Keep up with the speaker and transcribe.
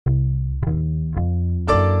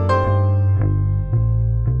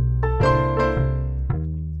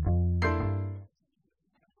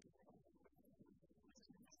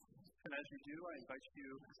do, I invite you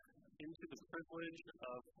into the privilege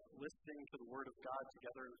of listening to the Word of God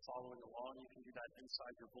together and following along. You can do that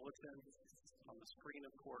inside your bulletin, on the screen,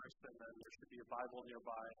 of course, and then there should be a Bible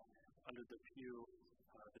nearby under the pew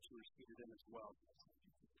that you are seated in as well.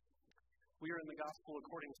 We are in the Gospel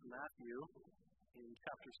according to Matthew in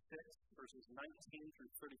chapter 6, verses 19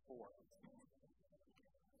 through 34.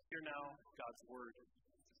 Hear now God's Word.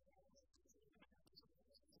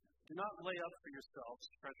 Do not lay up for yourselves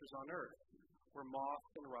treasures on earth, where moth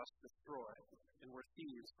and rust destroy, and where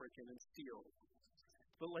thieves break in and steal.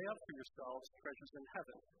 But lay up for yourselves treasures in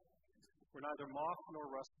heaven, where neither moth nor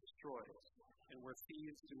rust destroys, and where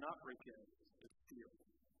thieves do not break in and steal.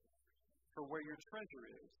 For where your treasure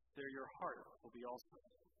is, there your heart will be also.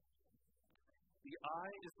 The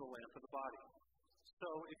eye is the lamp of the body. So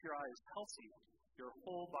if your eye is healthy, your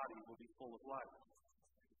whole body will be full of light.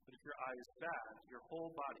 But if your eye is bad, your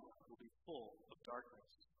whole body will be full of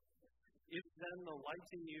darkness. If then the light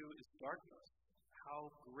in you is darkness, how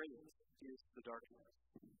great is the darkness?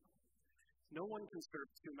 No one can serve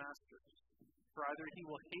two masters, for either he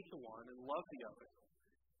will hate the one and love the other,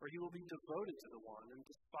 or he will be devoted to the one and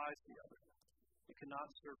despise the other. You cannot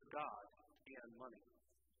serve God and money.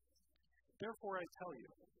 Therefore I tell you,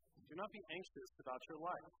 do not be anxious about your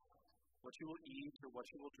life, what you will eat or what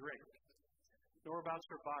you will drink, nor about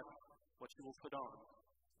your body, what you will put on.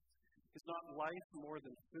 Is not life more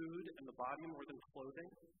than food, and the body more than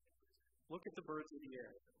clothing? Look at the birds of the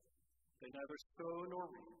air. They neither sow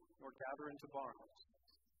nor reap, nor gather into barns,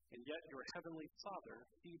 and yet your heavenly Father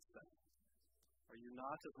feeds them. Are you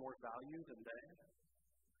not of more value than they?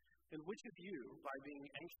 And which of you, by being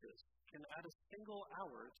anxious, can add a single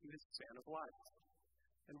hour to his span of life?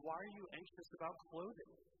 And why are you anxious about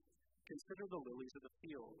clothing? Consider the lilies of the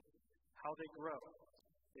field, how they grow.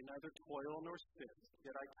 They neither toil nor spin,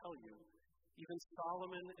 yet I tell you, even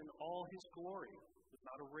Solomon in all his glory was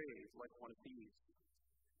not arrayed like one of these.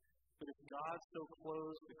 But if God so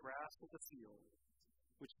clothes the grass of the field,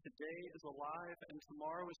 which today is alive and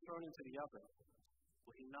tomorrow is thrown into the oven,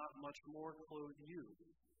 will he not much more clothe you,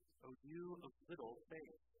 O you of little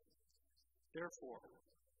faith? Therefore,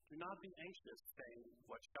 do not be anxious, saying,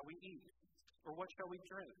 what shall we eat? Or what shall we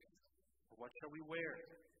drink? Or what shall we wear?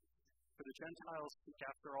 For the Gentiles seek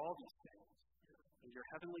after all these things, and your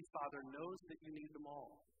heavenly Father knows that you need them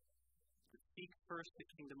all. But seek first the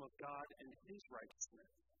kingdom of God and his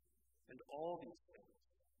righteousness, and all these things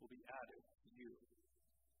will be added to you.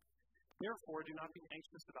 Therefore, do not be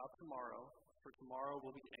anxious about tomorrow, for tomorrow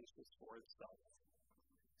will be anxious for itself.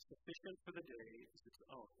 Sufficient for the day is its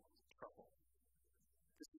own trouble.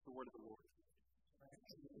 This is the word of the Lord.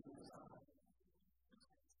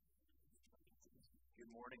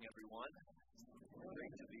 Good morning, everyone.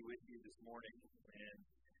 Great to be with you this morning. And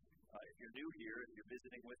if you're new here, if you're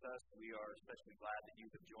visiting with us, we are especially glad that you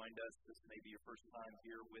have joined us. This may be your first time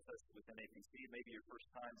here with us with NAPC, maybe your first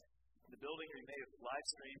time in the building, or you may have live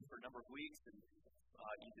streamed for a number of weeks, and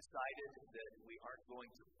you decided that we aren't going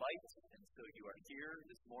to fight, and so you are here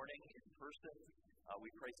this morning in person. We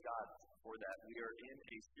praise God for that. We are in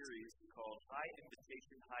a series called High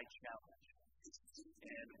Invitation, High Challenge.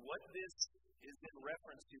 And what this is in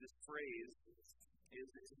reference to, this phrase, is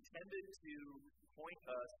it's intended to point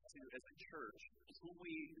us to, as a church, who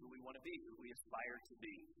we want to be, who we aspire to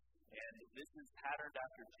be. And this is patterned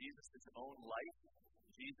after Jesus' own life.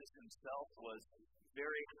 Jesus himself was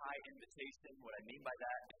very high invitation. What I mean by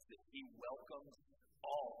that is that he welcomed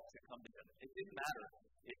all to come to him. It didn't matter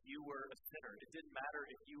if you were a sinner. It didn't matter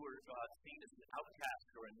if you were seen as an outcast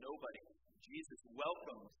or a nobody. Jesus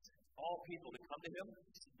welcomed all people to come to him,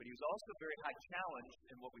 but he was also very high challenged,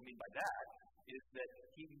 and what we mean by that is that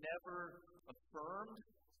he never affirmed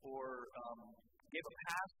or gave a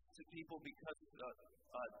pass to people because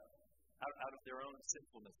out of their own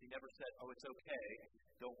sinfulness. He never said, oh, it's okay,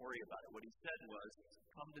 don't worry about it. What he said was,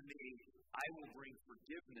 come to me, I will bring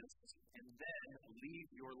forgiveness, and then leave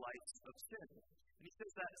your life of sin. And he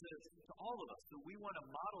says that to all of us. So we want to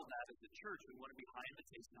model that as a church. We want to be high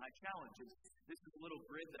invitation, high challenges. This is a little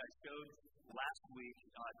grid that I showed last week.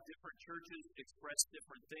 Different churches express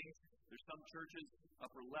different things. There's some churches,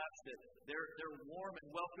 upper left, that they're warm and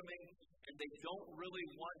welcoming, and they don't really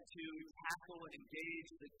want to tackle and engage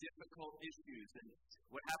the difficult issues. And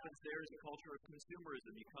what happens there is a culture of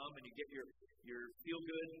consumerism. You come and you get your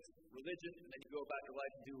feel-good religion, and then you go about your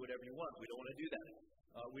life and do whatever you want. We don't want to do that.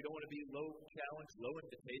 We don't want to be low challenge, low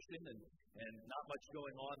invitation, and not much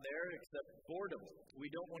going on there except boredom.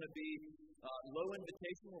 We don't want to be low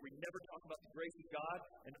invitation where we never talk about the grace of God,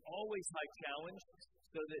 and always high challenge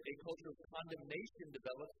so that a culture of condemnation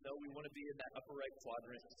develops. No, we want to be in that upper right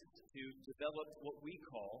quadrant to develop what we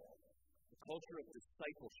call culture of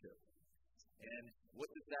discipleship. And what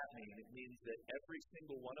does that mean? It means that every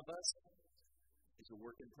single one of us is a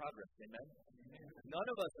work in progress. Amen? None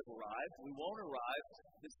of us have arrived. We won't arrive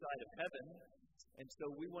this side of heaven. And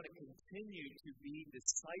so we want to continue to be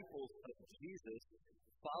disciples of Jesus,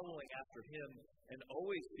 following after him, and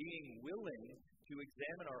always being willing to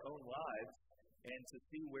examine our own lives and to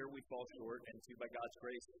see where we fall short and to, by God's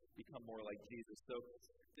grace, become more like Jesus. So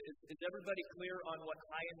is everybody clear on what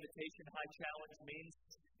high invitation, high challenge means?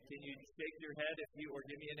 Can you shake your head or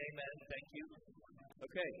give me an amen? Thank you.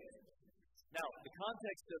 Okay. Now, the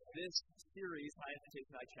context of this series, High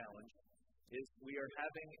Invitation, High Challenge, is we are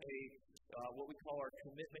having what we call our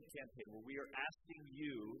commitment campaign, where we are asking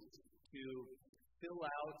you to fill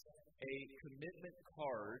out a commitment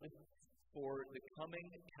card for the coming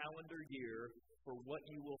calendar year for what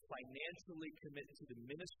you will financially commit to the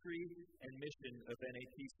ministry and mission of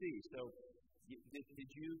NAPC. So, did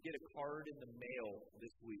you get a card in the mail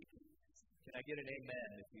this week? Can I get an amen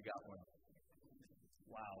if you got one?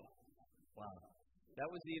 Wow. That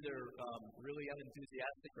was either really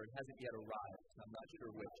unenthusiastic or it hasn't yet arrived. I'm not sure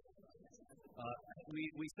which.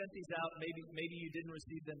 We sent these out. Maybe you didn't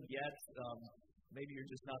receive them yet. Maybe you're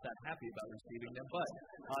just not that happy about receiving them. But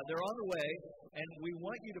they're on the way, and we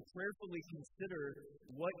want you to prayerfully consider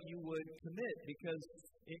what you would commit, because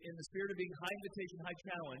in the spirit of being high invitation, high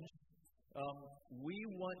challenge, we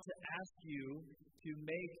want to ask you to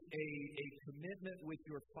make a commitment with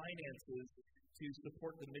your finances to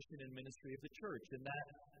support the mission and ministry of the church. And that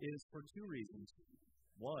is for two reasons.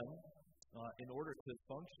 One, in order to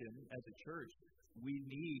function as a church, we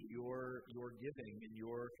need your giving and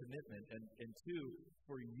your commitment. And two,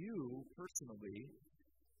 for you personally,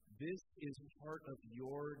 this is part of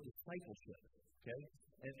your discipleship. Okay?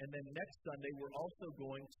 And then next Sunday, we're also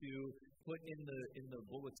going to put in the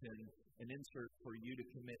bulletin an insert for you to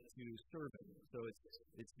commit to serving. So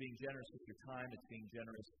it's being generous with your time, it's being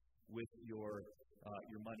generous with your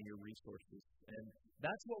money, your resources. And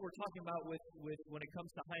that's what we're talking about with when it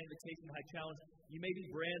comes to high invitation, high challenge. You may be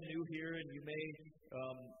brand new here, and you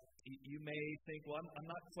may think, well, I'm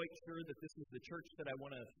not quite sure that this is the church that I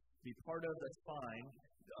want to be part of. That's fine.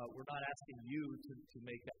 We're not asking you to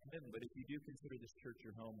make that commitment, but if you do consider this church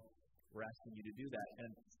your home, we're asking you to do that.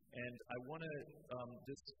 And I want to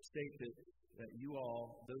just state that you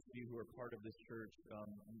all, those of you who are part of this church,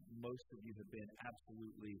 most of you have been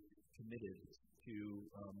absolutely committed to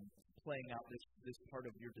playing out this part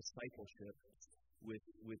of your discipleship with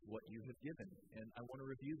what you have given. And I want to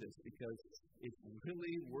review this because it's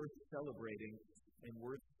really worth celebrating and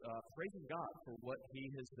worth praising God for what He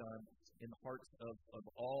has done in the hearts of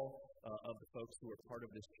all of the folks who are part of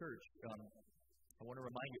this church. I want to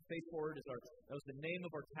remind you, Faith Forward that was the name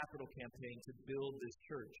of our capital campaign to build this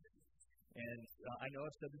church. And I know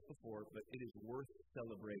I've said this before, but it is worth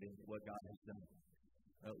celebrating what God has done.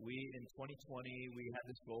 In 2020, we had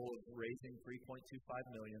this goal of raising $3.25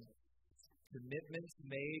 million. Commitments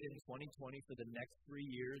made in 2020 for the next 3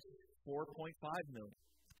 years, $4.5 million.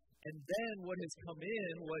 And then what has come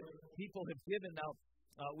in, what people have given. Now,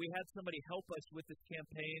 we had somebody help us with this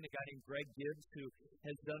campaign, a guy named Greg Gibbs, who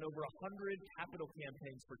has done over 100 capital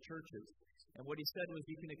campaigns for churches. And what he said was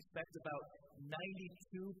you can expect about 92%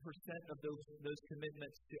 of those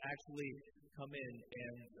commitments to actually come in.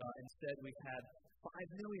 And instead, we've had $5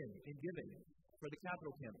 million in giving for the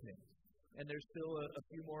capital campaign. And there's still a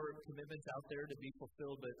few more commitments out there to be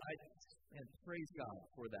fulfilled, but I praise God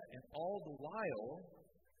for that. And all the while,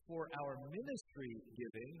 for our ministry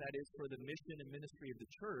giving, that is for the mission and ministry of the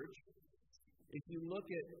church, if you look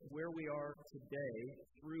at where we are today,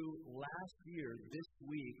 through last year, this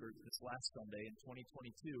week, or this last Sunday in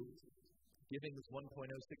 2022, giving was $1.06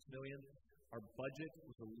 million. Our budget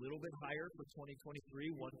was a little bit higher for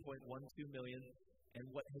 2023, $1.12 million. And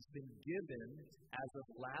what has been given as of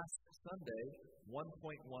last Sunday,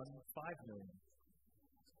 $1.15 million.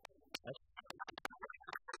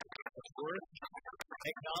 That's worth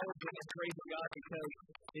acknowledging and praising God because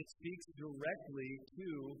it speaks directly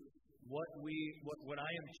to what I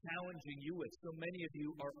am challenging you with. So many of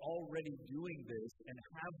you are already doing this and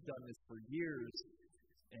have done this for years.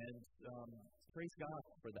 And praise God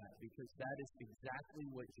for that, because that is exactly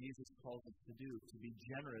what Jesus calls us to do, to be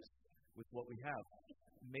generous with what we have.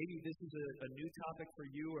 Maybe this is a new topic for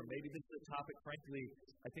you, or maybe this is a topic, frankly,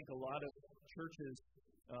 I think a lot of churches,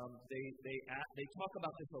 they talk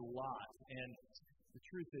about this a lot. And the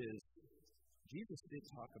truth is, Jesus did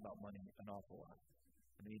talk about money an awful lot.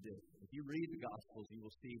 I mean, he did. If you read the Gospels, you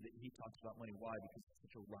will see that he talks about money. Why? Because it's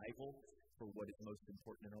such a rival for what is most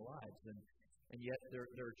important in our lives. and yet there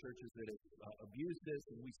are churches that have abused this,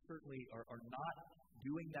 and we certainly are not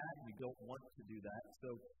doing that. We don't want to do that. So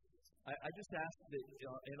I just ask that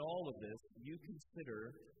in all of this, you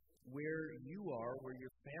consider where you are, where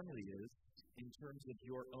your family is, in terms of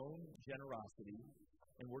your own generosity.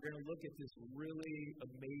 And we're going to look at this really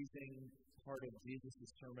amazing part of Jesus'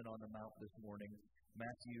 Sermon on the Mount this morning,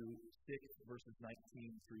 Matthew 6, verses 19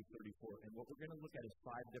 through 34. And what we're going to look at is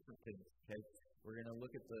 5 different things, okay? We're going to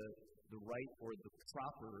look at the right or the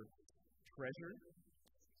proper treasure,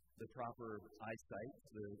 the proper eyesight,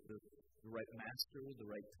 the right master, the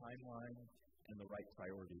right timeline, and the right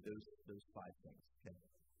priority. Those 5 things, okay?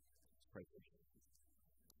 Let's pray first.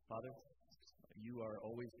 Father, you are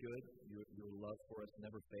always good. Your love for us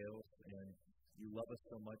never fails, and you love us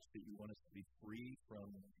so much that you want us to be free from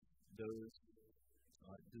those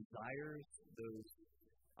desires, those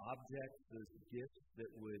objects, those gifts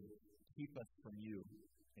that would keep us from you.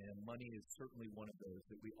 And money is certainly one of those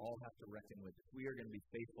that we all have to reckon with. If we are going to be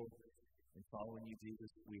faithful in following you,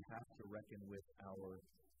 Jesus, we have to reckon with our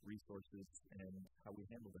resources and how we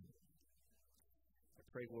handle them. I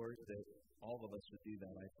pray, Lord, that all of us would do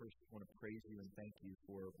that. I first want to praise you and thank you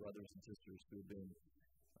for brothers and sisters who have been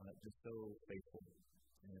just so faithful.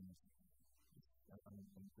 And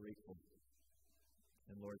I'm grateful.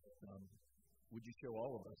 And Lord, would you show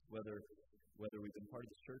all of us, whether we've been part of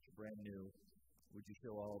this church or brand new, would you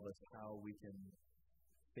show all of us how we can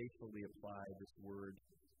faithfully apply this word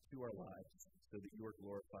to our lives so that you are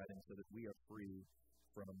glorified and so that we are free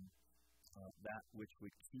from that which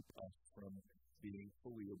would keep us from being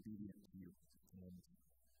fully obedient to you. And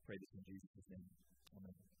pray this in Jesus' name.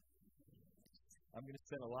 Amen. I'm going to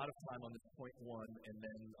spend a lot of time on this point 1 and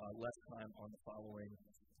then less time on the following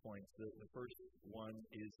points. The first one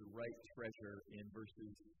is the right treasure in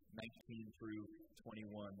verses 19 through 21.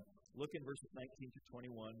 Look in verses 19 to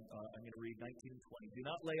 21. I'm going to read 19 and 20. Do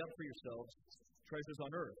not lay up for yourselves treasures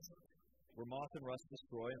on earth, where moth and rust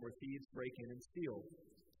destroy and where thieves break in and steal.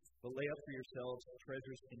 But lay up for yourselves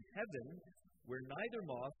treasures in heaven, where neither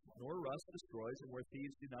moth nor rust destroys and where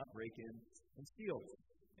thieves do not break in and steal.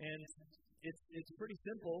 And it's pretty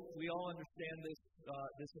simple. We all understand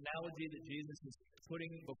this analogy that Jesus is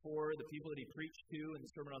putting before the people that he preached to in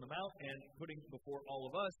the Sermon on the Mount and putting before all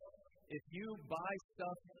of us. If you buy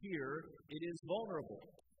stuff here, it is vulnerable.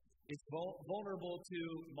 It's vulnerable to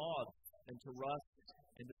moths and to rust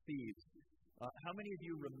and to thieves. How many of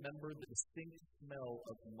you remember the distinct smell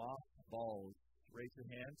of mothballs? Raise your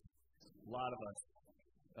hand. A lot of us.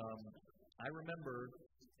 I remember,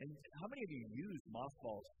 and how many of you use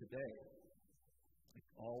mothballs today? Like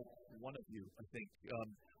all one of you, I think.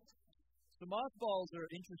 So mothballs are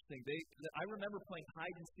interesting. I remember playing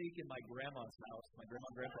hide and seek in my grandma's house, my grandma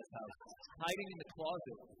and grandpa's house, hiding in the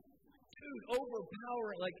closet. Dude,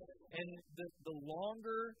 overpowering. And the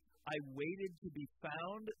longer I waited to be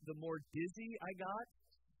found, the more dizzy I got.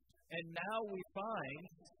 And now we find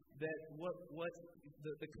that what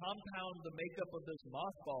the compound, the makeup of those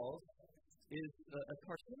mothballs is a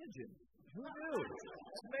carcinogen. Who knew?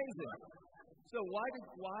 It's amazing. So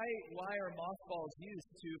why are mothballs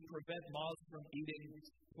used to prevent moths from eating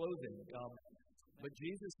clothing? But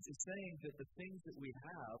Jesus is saying that the things that we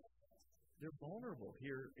have, they're vulnerable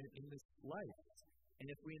here in this life. And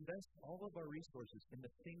if we invest all of our resources in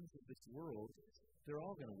the things of this world, they're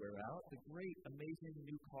all going to wear out. The great, amazing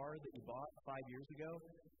new car that you bought 5 years ago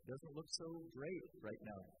doesn't look so great right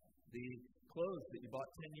now. The clothes that you bought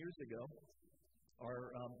 10 years ago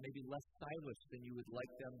are maybe less stylish than you would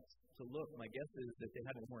like them to look. My guess is that they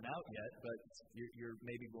haven't worn out yet, but you're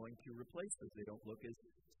maybe going to replace those. They don't look as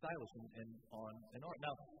stylish and on and on.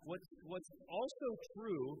 Now, what's also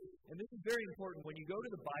true, and this is very important, when you go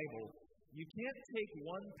to the Bible, you can't take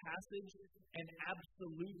one passage and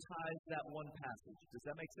absolutize that one passage. Does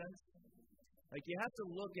that make sense? Like, you have to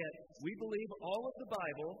look at, we believe all of the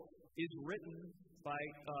Bible is written by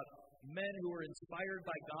men who are inspired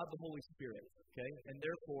by God the Holy Spirit, okay? And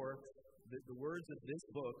therefore, the words of this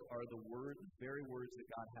book are the very words that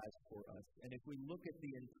God has for us. And if we look at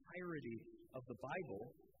the entirety of the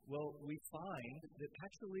Bible, well, we find that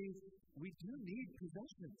actually we do need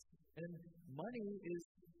possessions. And money is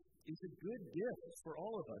a good gift for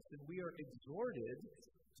all of us. And we are exhorted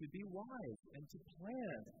to be wise and to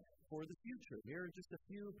plan for the future. Here are just a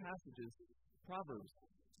few passages. Proverbs.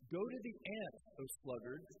 Go to the ant, O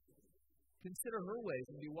sluggard. Consider her ways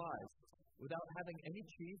and be wise. Without having any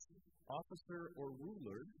chief, officer, or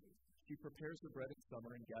ruler, she prepares her bread in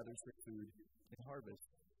summer and gathers her food in harvest.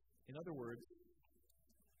 In other words,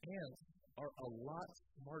 ants are a lot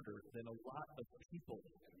smarter than a lot of people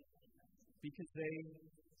because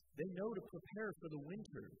they know to prepare for the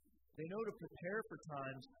winter. They know to prepare for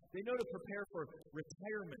times. They know to prepare for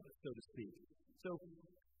retirement, so to speak. So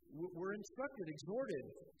we're instructed, exhorted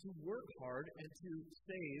to work hard and to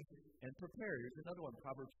save and prepare. Here's another one,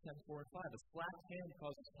 Proverbs 10:4 and 5. A slack hand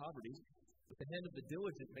causes poverty, but the hand of the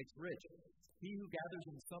diligent makes rich. He who gathers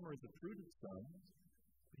in summer is a prudent son,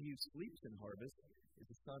 but he who sleeps in harvest is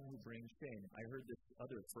a son who brings shame. I heard this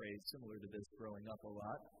other phrase similar to this growing up a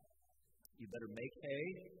lot. You better make hay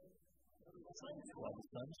while the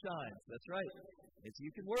sun shines. That's right. If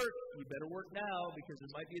you can work, you better work now, because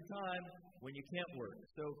there might be a time when you can't work.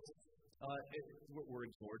 So we're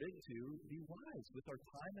exhorted to be wise with our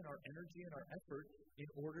time and our energy and our effort in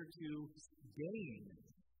order to gain.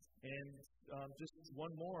 And just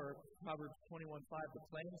one more, Proverbs 21:5, the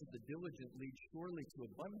plans of the diligent lead surely to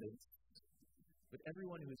abundance, but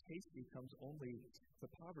everyone who is hasty comes only to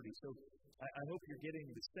poverty. So I hope you're getting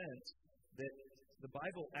the sense that the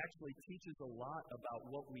Bible actually teaches a lot about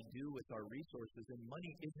what we do with our resources, and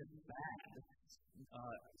money isn't bad.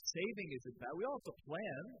 Saving isn't bad. We all have to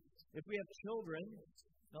plan. If we have children,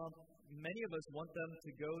 many of us want them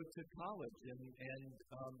to go to college, and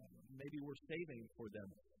maybe we're saving for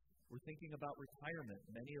them. We're thinking about retirement.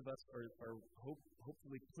 Many of us are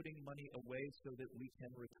hopefully putting money away so that we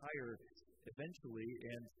can retire eventually.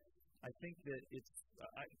 And I think that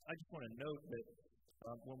I just want to note that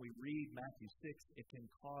when we read Matthew 6, it can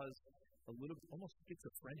cause a little, almost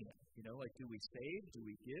schizophrenia. Like, do we save? Do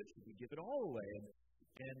we give? Should we give it all away?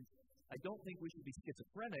 And I don't think we should be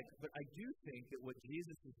schizophrenic, but I do think that what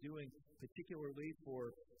Jesus is doing, particularly for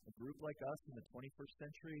a group like us in the 21st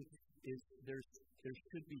century, is there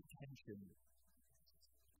should be tension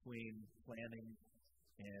between planning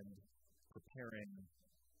and preparing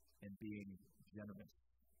and being generous.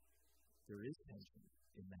 There is tension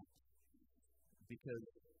in that. Because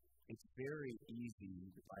it's very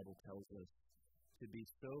easy, the Bible tells us, to be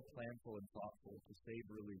so planful and thoughtful, to save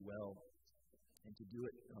really well, and to do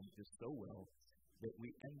it just so well, that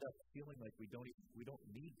we end up feeling like we don't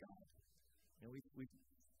need God.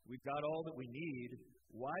 We've got all that we need.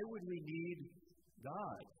 Why would we need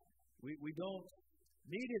God? We don't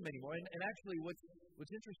need Him anymore. And actually,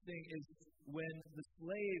 what's interesting is when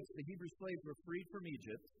the Hebrew slaves were freed from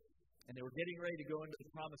Egypt, and they were getting ready to go into the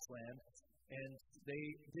Promised Land, and they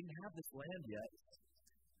didn't have this land yet,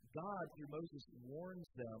 God, through Moses, warns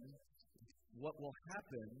them what will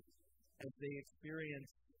happen as they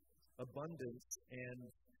experience abundance and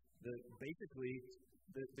basically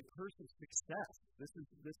the curse of success.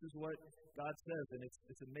 This is what God says, and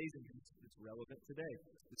it's amazing. It's relevant today.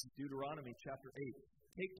 This is Deuteronomy chapter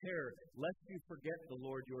 8. Take care lest you forget the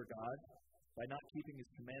Lord your God by not keeping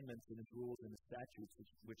His commandments and His rules and His statutes,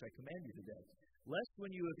 which I command you today. Lest when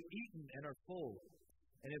you have eaten and are full,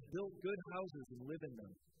 and have built good houses and live in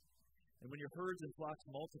them, and when your herds and flocks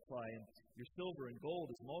multiply, and your silver and gold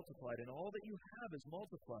is multiplied, and all that you have is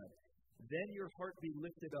multiplied, then your heart be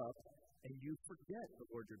lifted up, and you forget the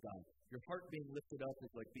Lord your God. Your heart being lifted up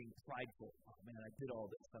is like being prideful. Oh man, I did all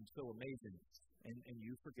this. I'm so amazing. And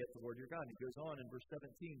you forget the Lord your God. And he goes on in verse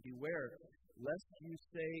 17, beware, lest you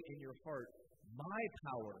say in your heart, my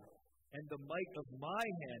power and the might of my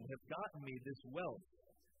hand have gotten me this wealth.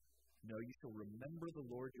 No, you shall remember the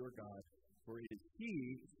Lord your God, for it is He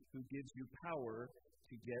who gives you power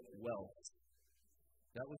to get wealth.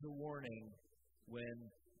 That was a warning when,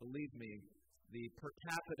 believe me, the per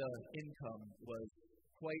capita income was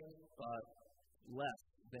quite less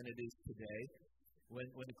than it is today. When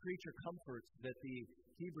the creature comforts that the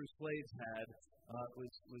Hebrew slaves had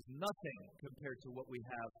was nothing compared to what we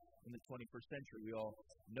have in the 21st century. We all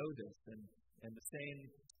know this. And the same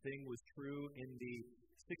thing was true in the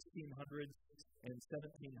 1600s and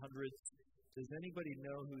 1700s. Does anybody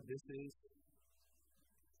know who this is?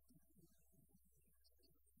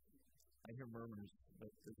 I hear murmurs,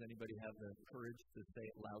 but does anybody have the courage to say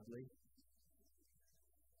it loudly?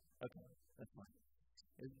 Okay, that's fine.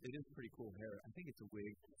 It is pretty cool hair. I think it's a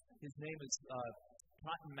wig. His name is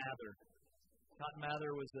Cotton Mather. Cotton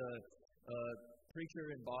Mather was a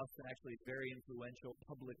preacher in Boston, actually a very influential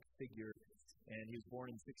public figure, and he was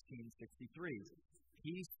born in 1663.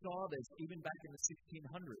 He saw this even back in the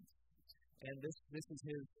 1600s, and this is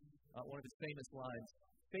his one of his famous lines: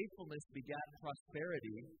 "Faithfulness begat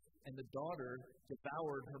prosperity, and the daughter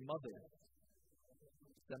devoured her mother."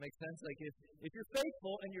 Does that make sense? Like if you're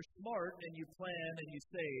faithful and you're smart and you plan and you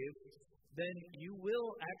save, then you will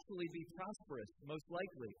actually be prosperous, most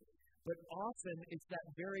likely. But often it's that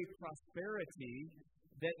very prosperity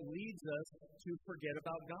that leads us to forget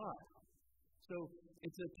about God. So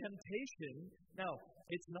it's a temptation. Now,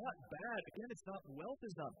 it's not bad. Again, wealth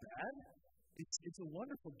is not bad. It's a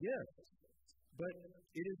wonderful gift. But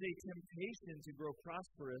it is a temptation to grow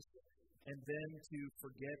prosperous and then to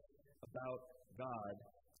forget about God.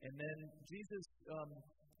 And then Jesus,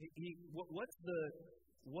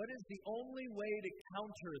 what is the only way to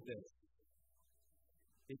counter this?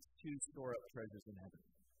 It's to store up treasures in heaven.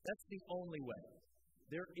 That's the only way.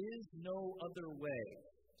 There is no other way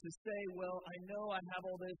to say, well, I know I have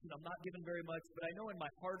all this and I'm not giving very much, but I know in my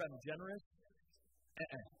heart I'm generous.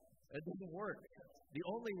 It doesn't work. The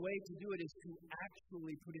only way to do it is to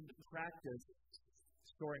actually put into practice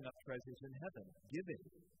storing up treasures in heaven, giving.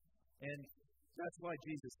 And that's why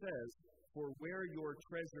Jesus says, for where your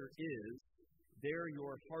treasure is, there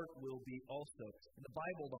your heart will be also. In the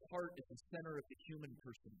Bible, the heart is the center of the human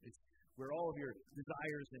person. It's where all of your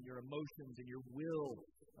desires and your emotions and your will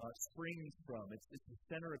springs from. It's the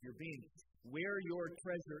center of your being. Where your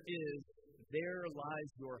treasure is, there lies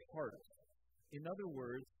your heart. In other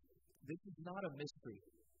words, this is not a mystery.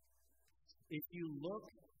 If you look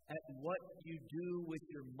at what you do with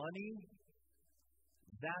your money,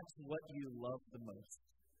 that's what you love the most.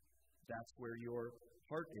 That's where your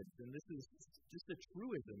heart is. And this is just a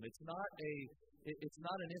truism. It's not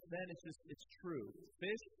an if-then, it's true.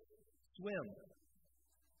 Fish swim.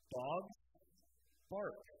 Dogs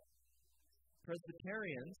bark.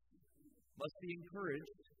 Presbyterians must be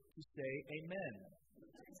encouraged to say amen.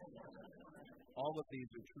 All of these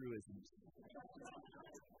are truisms.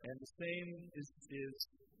 And the same is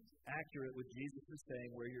accurate with Jesus is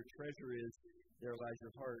saying, where your treasure is, there lies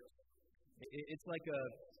your heart. It's like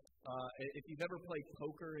if you've ever played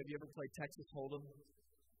poker, have you ever played Texas Hold'em?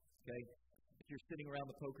 Okay, if you're sitting around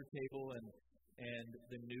the poker table and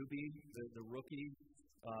the newbie, the rookie,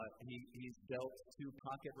 he's dealt 2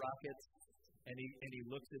 pocket rockets, and he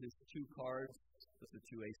looks at his 2 cards, those are 2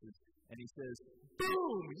 aces, and he says,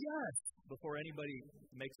 boom, yes, before anybody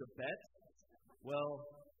makes a bet. Well,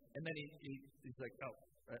 and then he's like,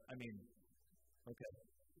 okay.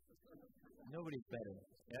 Nobody's betting.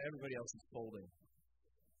 Everybody else is folding.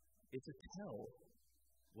 It's a tell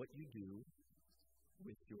what you do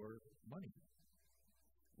with your money.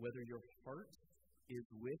 Whether your heart is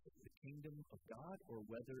with the kingdom of God or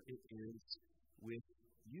whether it is with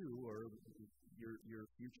you or your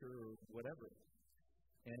future or whatever.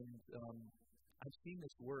 And I've seen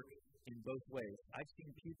this work in both ways. I've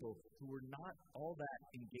seen people who were not all that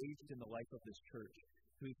engaged in the life of this church,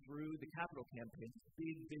 who through the capital campaign,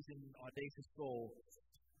 big vision, audacious goal,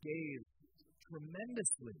 gave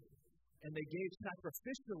tremendously. And they gave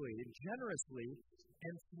sacrificially and generously,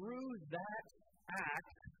 and through that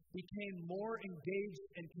act became more engaged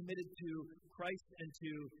and committed to Christ and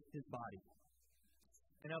to His body.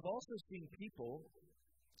 And I've also seen people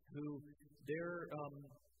who their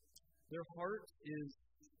heart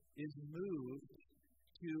is moved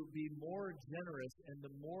to be more generous, and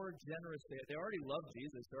the more generous they already love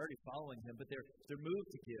Jesus, they're already following Him, but they're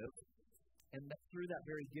moved to give. And through that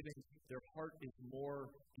very giving, their heart is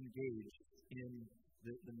more engaged in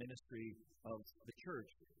the ministry of the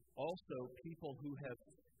church. Also, people who have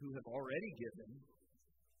already given,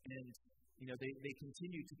 and they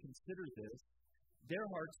continue to consider this, their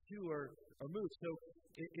hearts too are moved. So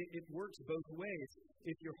it works both ways.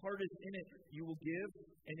 If your heart is in it, you will give,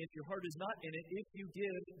 and if your heart is not in it, if you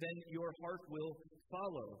give, then your heart will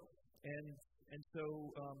follow. And so,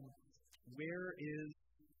 where is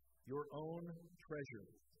your own treasure?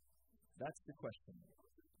 That's the question.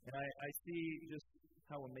 And I see just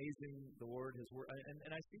how amazing the Lord has worked.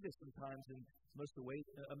 And I see this sometimes in most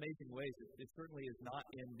amazing ways. It certainly is not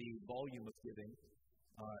in the volume of giving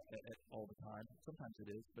all the time. Sometimes it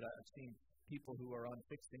is, but I've seen people who are on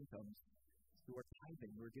fixed incomes who are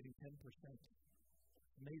tithing, who are giving 10%.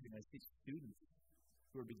 Amazing. I see students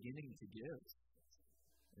who are beginning to give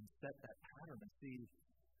and set that pattern. I see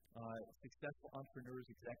successful entrepreneurs,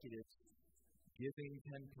 executives, giving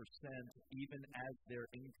 10% even as their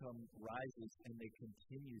income rises, and they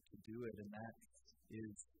continue to do it, and that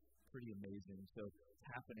is pretty amazing. So it's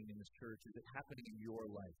happening in this church. Is it happening in your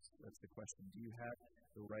life? That's the question. Do you have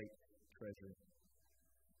the right treasure?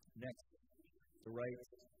 Next, the right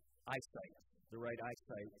eyesight. The right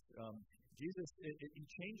eyesight. Jesus, he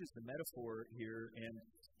changes the metaphor here, and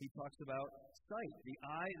he talks about sight. The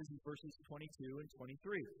eye, this is verses 22 and 23.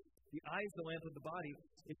 The eye is the lamp of the body.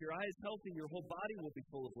 If your eye is healthy, your whole body will be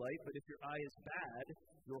full of light, but if your eye is bad,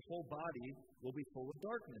 your whole body will be full of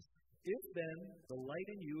darkness. If then the light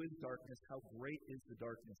in you is darkness, how great is the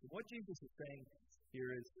darkness? And what Jesus is saying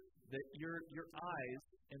here is that your eyes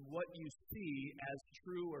and what you see as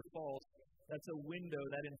true or false, that's a window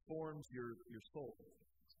that informs your soul.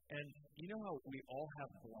 And you know how we all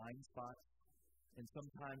have blind spots? And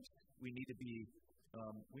sometimes we need to be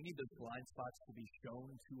We need those blind spots to be shown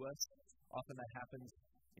to us. Often that happens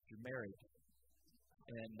if you're married.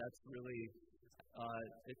 And that's really,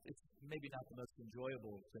 it's maybe not the most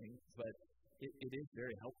enjoyable thing, but it is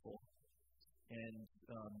very helpful. And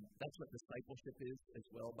that's what discipleship is as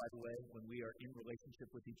well, by the way. When we are in relationship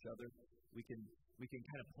with each other, we can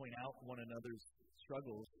kind of point out one another's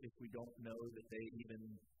struggles if we don't know that they even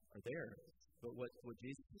are there. But what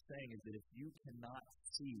Jesus is saying is that if you cannot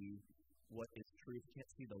see what is truth,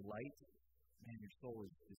 can't see the light, man, your soul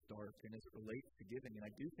is dark. And as it relates to giving, and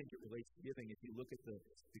I do think it relates to giving, if you look at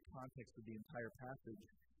the context of the entire passage,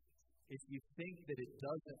 if you think that it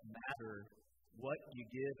doesn't matter what you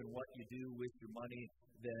give and what you do with your money,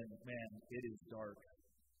 then, man, it is dark.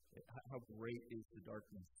 How great is the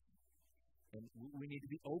darkness? And we need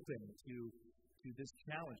to be open to this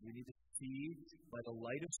challenge. We need to see by the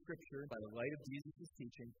light of Scripture, by the light of Jesus'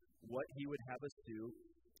 teaching, what He would have us do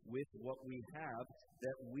with what we have,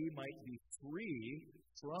 that we might be free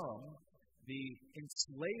from the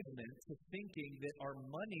enslavement to thinking that our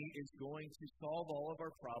money is going to solve all of our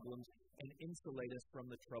problems and insulate us from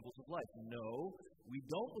the troubles of life. No, we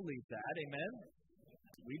don't believe that. Amen?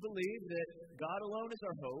 We believe that God alone is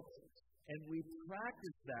our hope, and we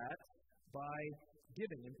practice that by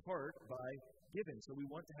giving, in part by giving. So we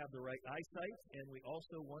want to have the right eyesight, and we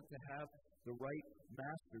also want to have the right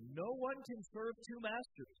master. No one can serve two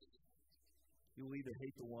masters. He will either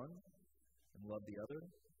hate the one and love the other,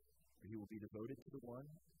 or he will be devoted to the one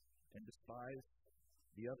and despise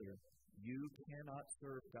the other. You cannot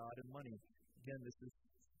serve God and money. Again, this is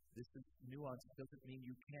nuance. It doesn't mean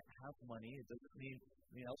you can't have money. It doesn't mean,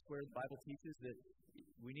 elsewhere the Bible teaches that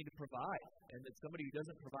we need to provide, and that somebody who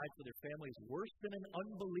doesn't provide for their family is worse than an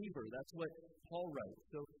unbeliever. That's what Paul wrote.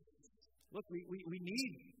 So, look, we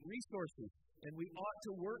need resources, and we ought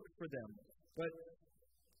to work for them. But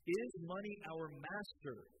is money our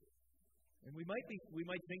master? And we might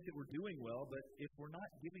think that we're doing well, but if we're not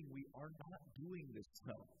giving, we are not doing this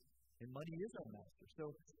well. And money is our master. So,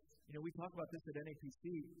 we talk about this at NAPC.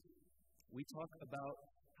 We talk about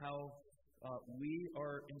how we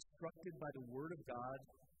are instructed by the Word of God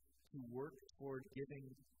to work toward giving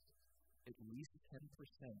at least 10%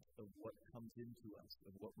 of what comes into us,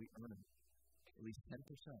 of what we earn. At least 10%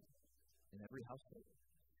 in every household,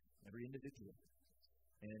 every individual.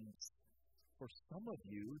 And for some of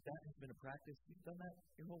you, that has been a practice. You've done that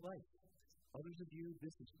your whole life. Others of you,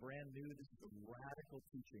 this is brand new. This is a radical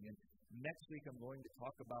teaching. And next week I'm going to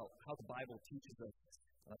talk about how the Bible teaches us,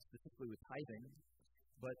 specifically with tithing.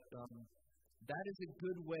 But that is a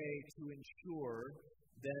good way to ensure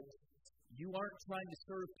that you aren't trying to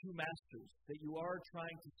serve two masters, that you are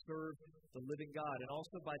trying to serve the living God. And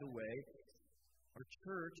also, by the way, our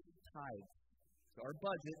church tithes. So our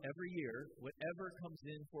budget every year, whatever comes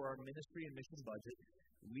in for our ministry and mission budget,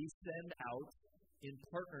 we send out in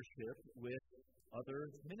partnership with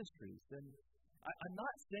other ministries. And I'm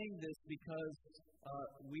not saying this because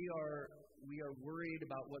we are worried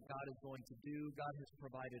about what God is going to do. God has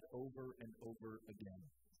provided over and over again.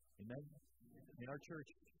 Amen? In our church,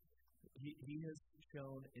 He has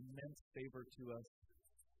shown immense favor to us,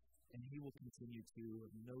 and He will continue to,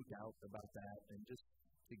 no doubt about that. And just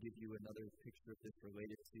to give you another picture of this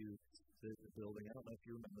related to the building, I don't know if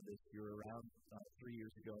you remember this. You were around 3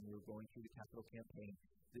 years ago, and we were going through the capital campaign.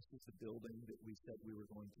 This was the building that we said we were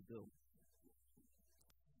going to build.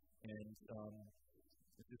 And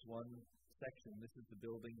this is one section. This is the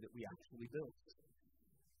building that we actually built.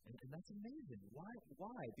 And that's amazing.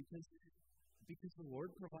 Why? Because the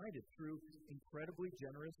Lord provided through incredibly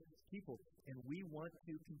generous people. And we want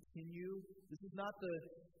to continue. This is not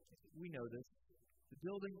we know this. The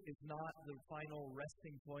building is not the final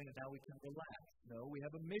resting point and now we can relax. No, we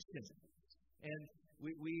have a mission. And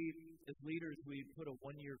we as leaders, we put a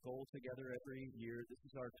one-year goal together every year. This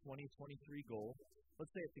is our 2023 goal. Let's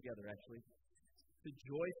say it together, actually. To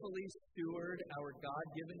joyfully steward our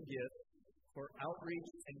God-given gift for outreach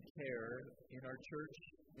and care in our church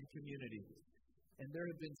and community. And there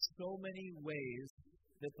have been so many ways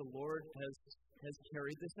that the Lord has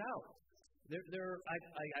carried this out.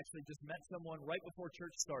 I actually just met someone right before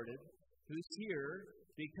church started who's here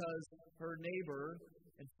because her neighbor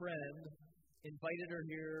and friend invited her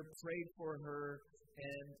here, prayed for her,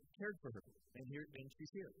 and cared for her. And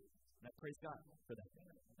she's here. And I praise God for that.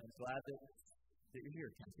 I'm glad that you're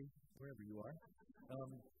here, Kathy, wherever you are.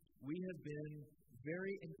 We have been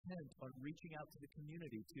very intent on reaching out to the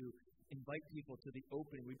community to invite people to the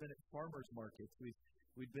opening. We've been at farmers markets.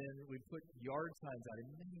 We've put yard signs out, and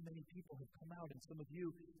many people have come out. And some of you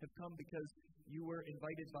have come because you were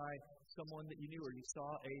invited by someone that you knew, or you saw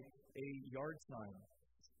a yard sign.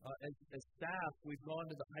 As staff, we've gone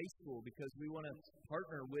to the high school because we want to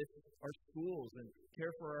partner with our schools and care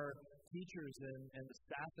for our teachers and the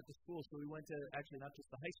staff at the school. So we went to, actually not just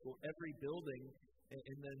the high school, every building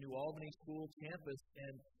in the New Albany school campus,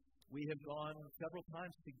 and we have gone several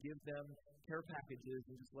times to give them care packages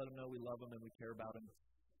and just let them know we love them and we care about them.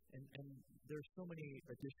 And there's so many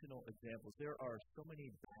additional examples. There are so many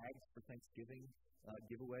bags for Thanksgiving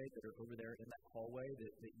giveaway that are over there in that hallway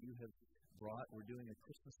that you have brought. We're doing a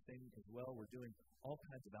Christmas thing as well. We're doing all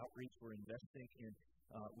kinds of outreach. We're investing in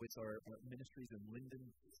with our ministries in Linden,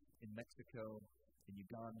 in Mexico, in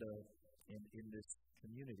Uganda, and in this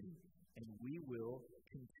community. And we will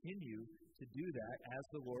continue to do that as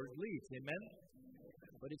the Lord leads. Amen?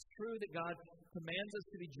 But it's true that God commands us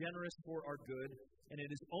to be generous for our good, and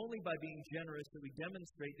it is only by being generous that we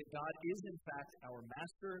demonstrate that God is in fact our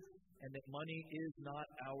master and that money is not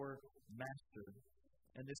our master.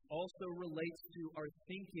 And this also relates to our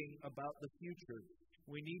thinking about the future.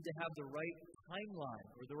 We need to have the right timeline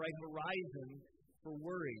or the right horizon for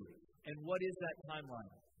worry. And what is that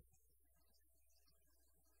timeline?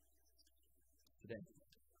 Today.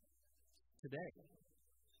 Today.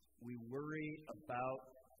 We worry about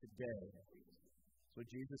today. That's what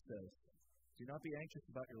Jesus says. Do not be anxious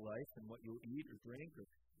about your life and what you will eat or drink, or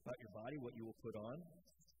about your body, what you will put on.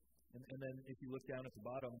 And then if you look down at the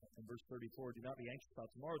bottom in verse 34, do not be anxious about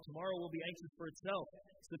tomorrow. Tomorrow will be anxious for itself.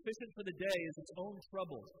 Sufficient for the day is its own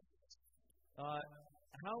trouble.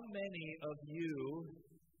 How many of you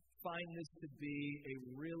find this to be a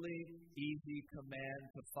really easy command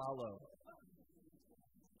to follow?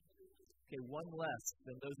 Okay, one less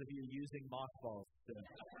than those of you using mothballs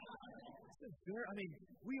today.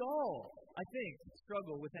 We all, I think,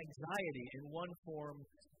 struggle with anxiety in one form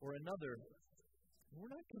or another.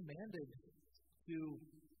 We're not commanded to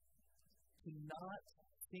not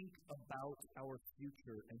think about our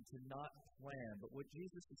future and to not plan. But what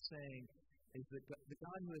Jesus is saying is that the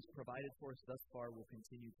God who has provided for us thus far will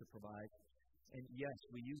continue to provide. And yes,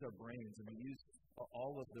 we use our brains and we use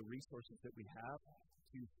all of the resources that we have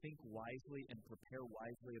to think wisely and prepare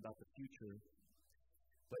wisely about the future.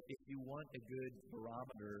 But if you want a good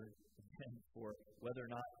barometer for whether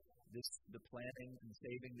or not the planning and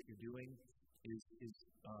saving that you're doing is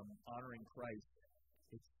honoring Christ,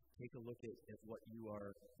 it's take a look at what you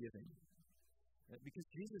are giving. Because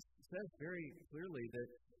Jesus says very clearly that,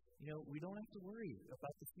 we don't have to worry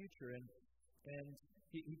about the future. And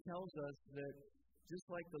he tells us that just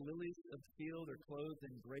like the lilies of the field are clothed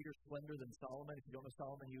in greater splendor than Solomon. If you don't know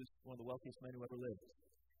Solomon, he was one of the wealthiest men who ever lived.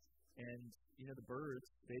 And, the birds,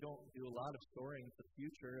 they don't do a lot of storing for the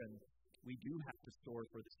future, and we do have to store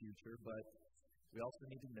for the future, but we also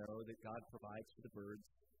need to know that God provides for the birds,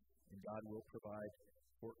 and God will provide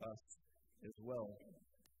for us as well.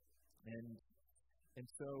 And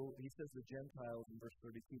so he says the Gentiles in verse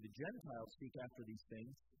 32, the Gentiles seek after these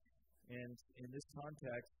things. And in this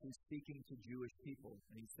context, he's speaking to Jewish people.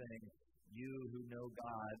 And he's saying, you who know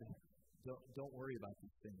God, don't worry about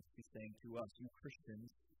these things. He's saying to us, you Christians,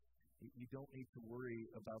 you don't need to worry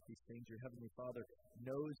about these things. Your Heavenly Father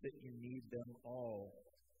knows that you need them all.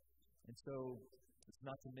 And so it's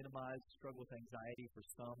not to minimize the struggle with anxiety. For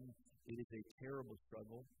some, it is a terrible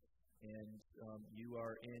struggle. And you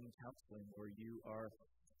are in counseling or you are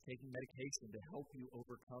taking medication to help you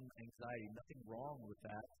overcome anxiety. Nothing wrong with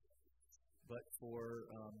that. But for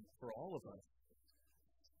all of us,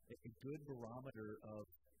 a good barometer of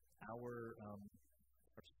our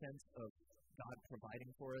sense of God providing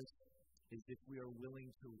for us is if we are willing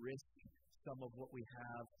to risk some of what we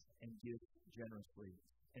have and give generously.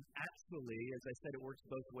 And actually, as I said, it works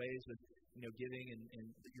both ways with giving and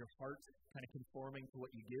your heart kind of conforming to what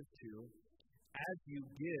you give to. As you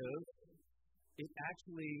give, it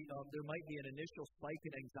actually, there might be an initial spike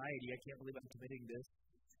in anxiety. I can't believe I'm committing this.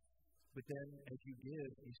 But then as you give,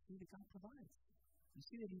 you see that God provides. You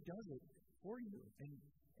see that He does it for you.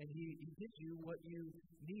 And He gives you what you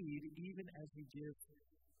need even as you give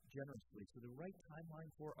generously. So the right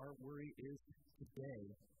timeline for our worry is today.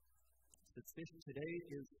 Today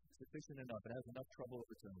is sufficient enough. It has enough trouble of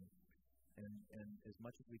its own. And as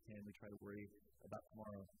much as we can, we try to worry about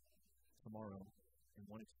tomorrow. And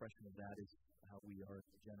one expression of that is how we are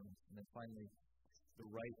generous. And then finally, the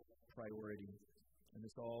right priority. And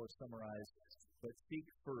this all is summarized. But seek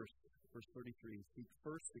first, verse 33, seek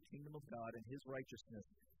first the kingdom of God and His righteousness,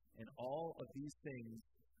 and all of these things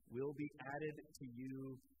will be added to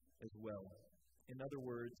you as well. In other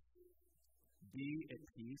words, be at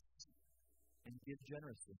peace and give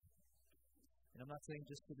generously. And I'm not saying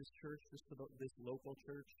just to this church, just to this local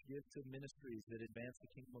church. Give to ministries that advance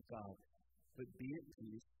the kingdom of God. But be at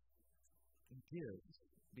peace and give.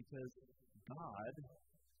 because God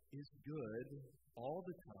is good all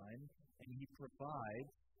the time, and He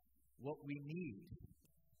provides what we need.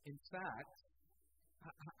 In fact,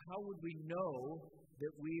 how would we know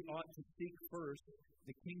that we ought to seek first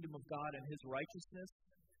the kingdom of God and His righteousness?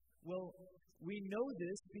 Well, we know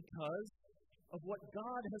this because of what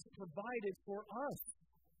God has provided for us.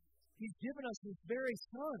 He's given us His very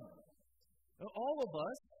Son. All of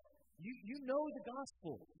us, you know the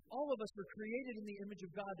gospel. All of us were created in the image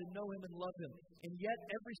of God to know Him and love Him. And yet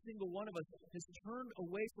every single one of us has turned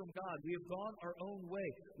away from God. We have gone our own way.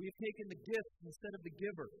 We have taken the gifts instead of the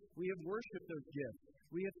giver. We have worshipped those gifts.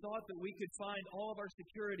 We have thought that we could find all of our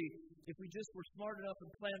security if we just were smart enough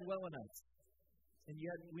and planned well enough. And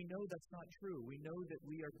yet we know that's not true. We know that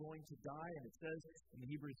we are going to die, and it says in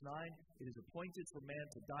Hebrews 9, it is appointed for man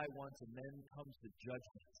to die once, and then comes the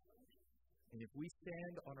judgment. And if we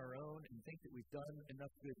stand on our own and think that we've done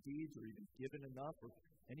enough good deeds or even given enough or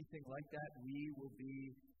anything like that, we will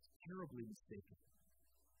be terribly mistaken.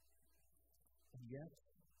 And yet,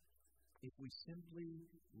 if we simply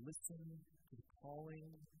listen to the calling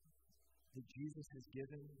that Jesus has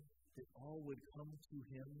given, that all would come to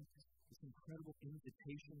Him, this incredible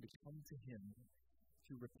invitation to come to Him,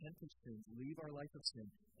 to repent of sins, leave our life of sin,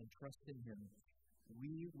 and trust in Him,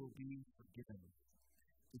 we will be forgiven.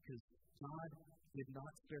 Because God did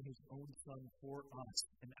not spare His own Son for us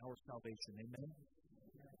and our salvation. Amen?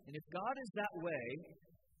 And if God is that way,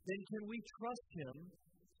 then can we trust Him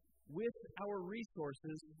with our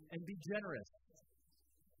resources and be generous?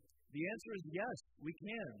 The answer is yes, we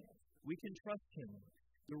can. We can trust Him.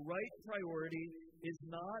 The right priority is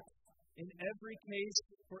not, in every case,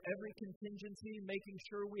 for every contingency, making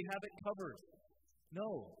sure we have it covered. No.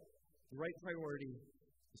 The right priority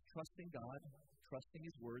is trusting God, trusting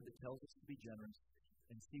His Word that tells us to be generous,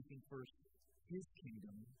 and seeking first His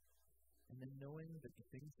kingdom, and then knowing that the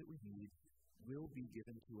things that we need will be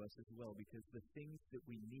given to us as well, because the things that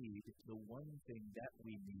we need, the one thing that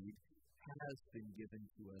we need, has been given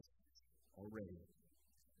to us already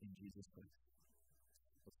in Jesus Christ.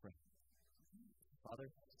 Let's pray. Father,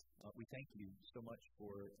 we thank You so much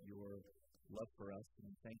for Your love for us,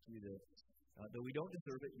 and thank You that though we don't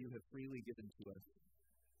deserve it, You have freely given to us.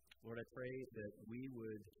 Lord, I pray that we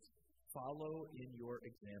would follow in Your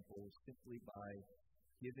example simply by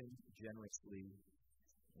giving generously.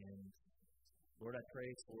 And Lord, I pray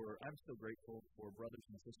I'm so grateful for brothers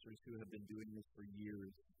and sisters who have been doing this for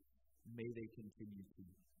years. May they continue to.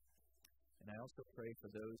 And I also pray for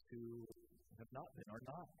those who have not been, are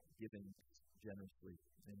not giving generously.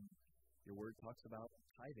 And Your Word talks about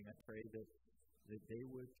tithing. I pray that they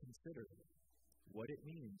would consider what it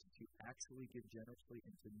means to actually give generously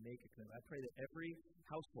and to make a commitment. I pray that every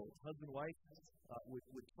household, husband, wife,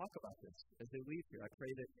 would talk about this as they leave here. I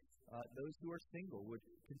pray that those who are single would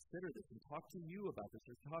consider this and talk to you about this,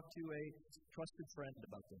 or talk to a trusted friend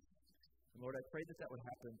about this. And Lord, I pray that would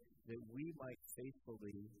happen, that we might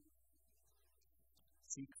faithfully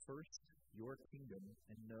seek first Your kingdom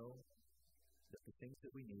and know that the things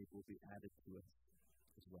that we need will be added to us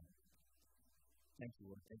as well. Thank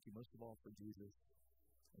You, Lord. Thank You most of all for Jesus.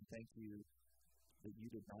 And thank You that You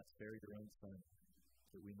did not spare Your own Son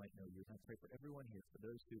that we might know You. And I pray for everyone here, for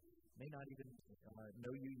those who may not even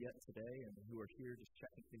know You yet today and who are here just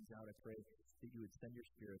checking things out. I pray that You would send Your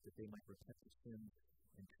Spirit that they might repent of sin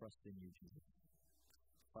and trust in You, Jesus.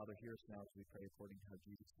 Father, hear us now as we pray according to how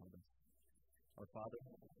Jesus taught us. Our Father,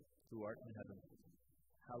 who art in heaven,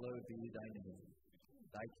 hallowed be Thy name.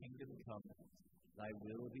 Thy kingdom come, Thy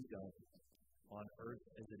will be done, on earth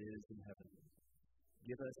as it is in heaven.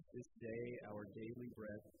 Give us this day our daily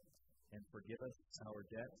bread, and forgive us our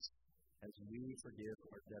debts as we forgive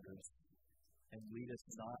our debtors. And lead us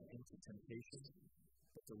not into temptation,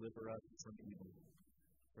 but deliver us from evil.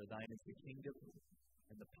 For Thine is the kingdom,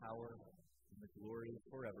 and the power, and the glory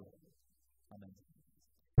forever. Amen.